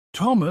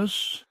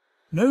Thomas,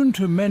 known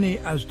to many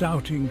as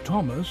Doubting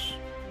Thomas,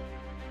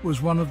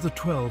 was one of the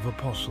 12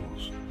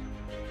 apostles,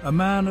 a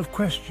man of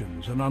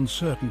questions and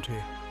uncertainty,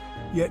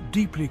 yet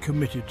deeply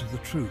committed to the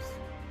truth.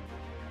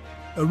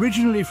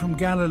 Originally from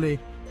Galilee,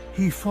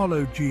 he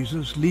followed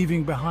Jesus,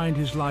 leaving behind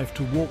his life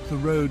to walk the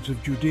roads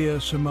of Judea,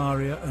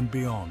 Samaria, and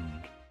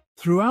beyond.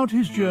 Throughout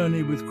his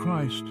journey with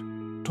Christ,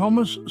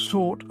 Thomas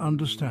sought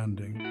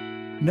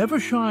understanding, never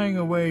shying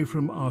away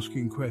from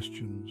asking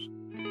questions.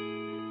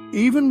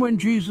 Even when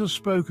Jesus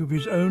spoke of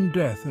his own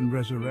death and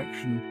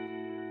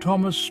resurrection,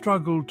 Thomas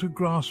struggled to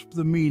grasp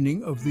the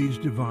meaning of these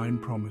divine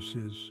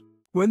promises.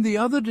 When the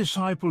other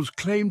disciples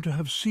claimed to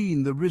have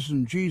seen the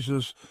risen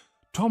Jesus,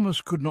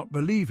 Thomas could not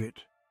believe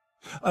it.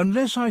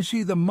 "Unless I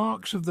see the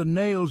marks of the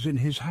nails in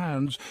his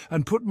hands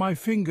and put my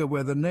finger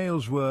where the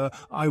nails were,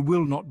 I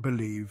will not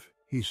believe,"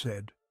 he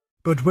said.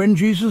 But when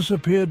Jesus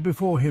appeared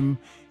before him,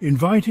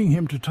 inviting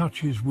him to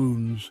touch his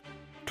wounds,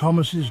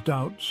 Thomas's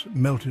doubts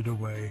melted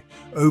away.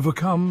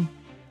 Overcome,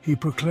 he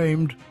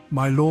proclaimed,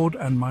 "My Lord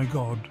and my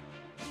God."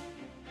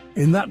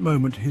 In that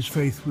moment, his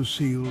faith was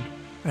sealed,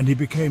 and he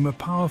became a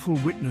powerful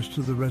witness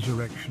to the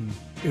resurrection,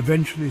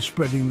 eventually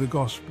spreading the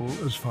gospel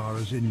as far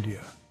as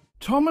India.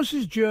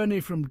 Thomas's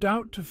journey from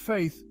doubt to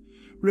faith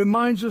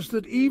reminds us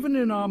that even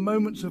in our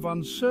moments of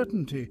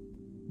uncertainty,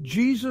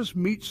 Jesus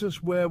meets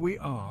us where we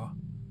are.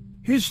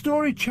 His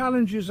story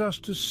challenges us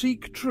to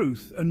seek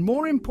truth and,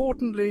 more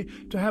importantly,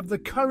 to have the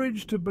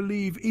courage to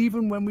believe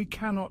even when we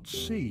cannot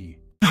see.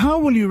 How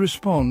will you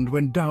respond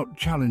when doubt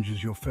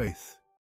challenges your faith?